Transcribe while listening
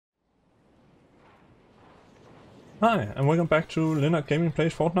Hi, and welcome back to Lindhardgaming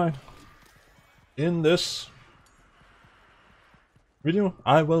Plays Fortnite. In this video,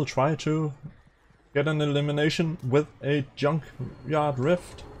 I will try to get an elimination with a junkyard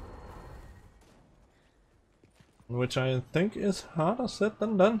rift, which I think is harder said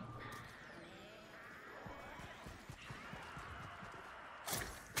than done.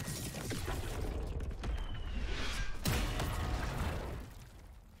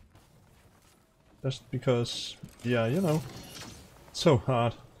 Just because, yeah, you know, it's so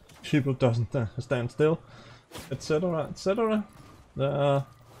hard. People doesn't stand still, etc, etc.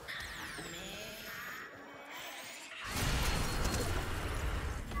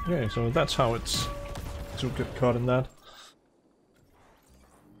 Okay, so that's how it's to get caught in that.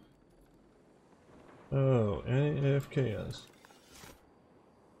 Oh, any AFKs?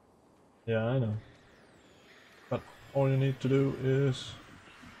 Yeah, I know. But all you need to do is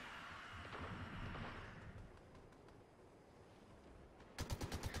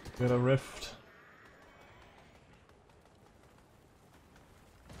get a rift.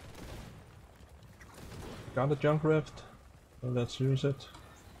 Got a junk rift, so let's use it.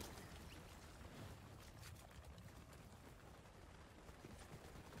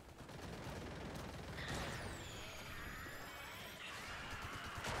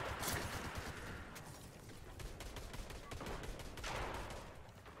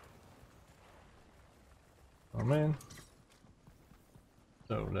 Oh man.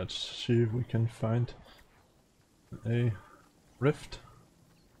 So let's see if we can find a rift.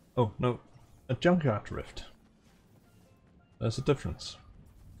 Oh no, a junkyard rift. There's a difference.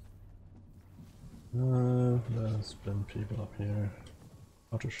 There's been people up here.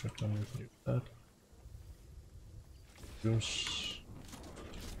 Auto shotgun, we can use that. Use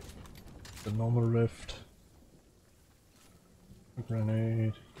the normal rift. A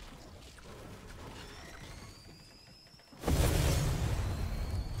grenade.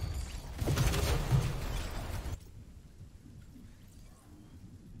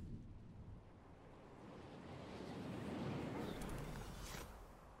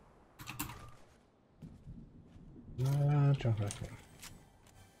 Jump back in.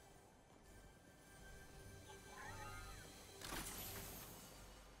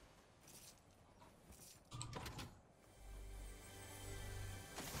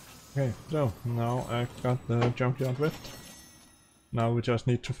 Okay, so now I got the junkyard rift. Now we just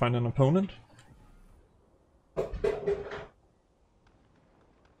need to find an opponent.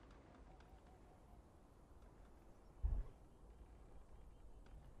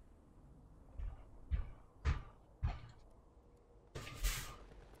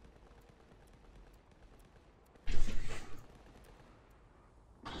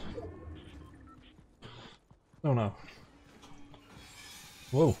 Oh no.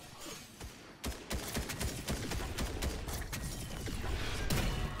 Whoa.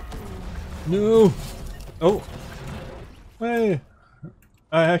 No! Oh! Hey!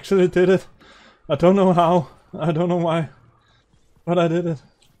 I actually did it. I don't know how. I don't know why. But I did it.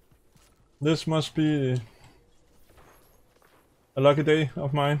 This must be a lucky day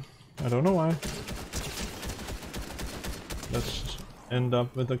of mine. I don't know why. Let's end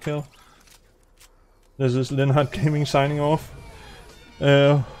up with a kill. This is Lindhardgaming signing off.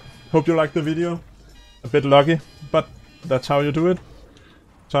 Hope you liked the video. A bit lucky, but that's how you do it.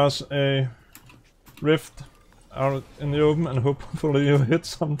 Toss a rift out in the open and hopefully you hit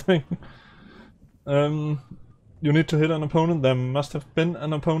something. You need to hit an opponent. There must have been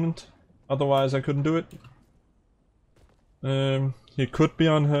an opponent, otherwise I couldn't do it. He could be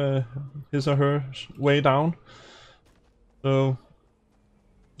on his or her way down. So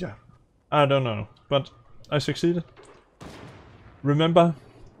yeah, I don't know, but I succeeded. Remember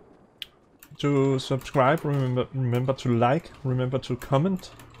to subscribe, remember to like, remember to comment.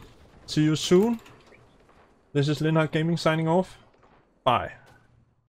 See you soon. This is Lindhardgaming signing off. Bye.